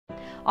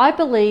I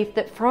believe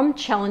that from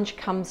challenge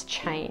comes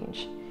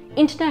change.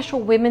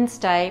 International Women's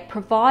Day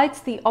provides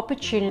the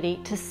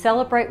opportunity to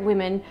celebrate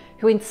women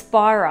who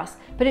inspire us,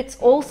 but it's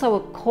also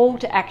a call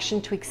to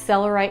action to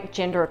accelerate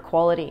gender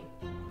equality.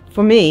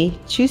 For me,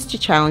 choose to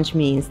challenge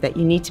means that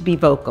you need to be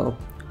vocal,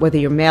 whether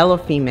you're male or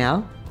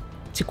female,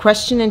 to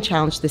question and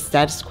challenge the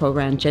status quo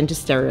around gender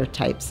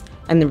stereotypes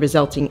and the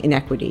resulting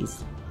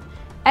inequities.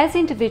 As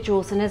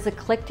individuals and as a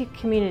collective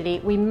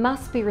community, we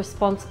must be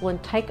responsible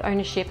and take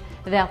ownership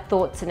of our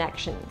thoughts and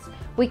actions.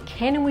 We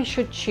can and we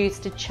should choose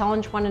to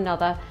challenge one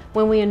another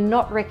when we are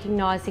not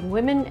recognising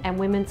women and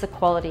women's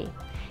equality.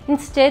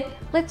 Instead,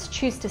 let's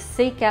choose to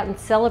seek out and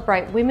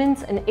celebrate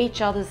women's and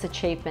each other's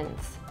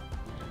achievements.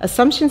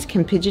 Assumptions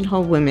can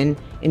pigeonhole women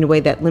in a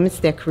way that limits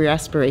their career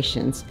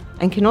aspirations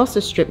and can also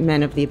strip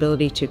men of the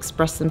ability to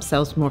express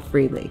themselves more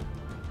freely.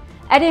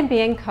 At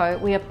MBN Co,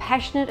 we are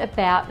passionate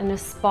about and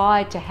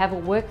aspire to have a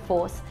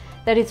workforce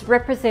that is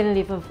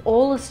representative of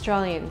all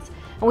Australians,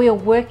 and we are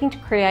working to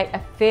create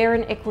a fair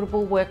and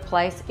equitable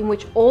workplace in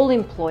which all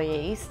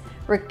employees,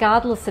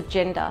 regardless of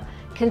gender,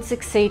 can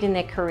succeed in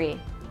their career.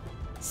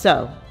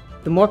 So,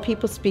 the more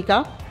people speak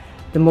up,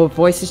 the more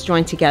voices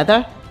join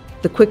together,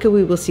 the quicker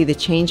we will see the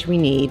change we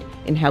need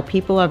in how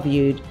people are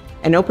viewed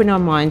and open our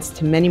minds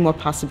to many more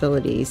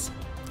possibilities,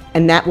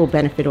 and that will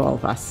benefit all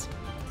of us.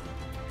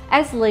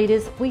 As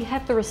leaders, we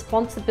have the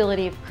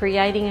responsibility of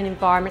creating an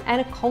environment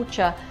and a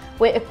culture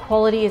where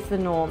equality is the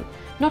norm,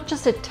 not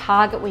just a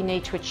target we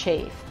need to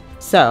achieve.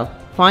 So,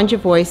 find your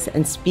voice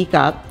and speak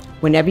up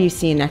whenever you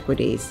see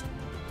inequities,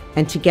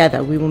 and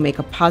together we will make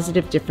a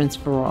positive difference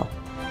for all.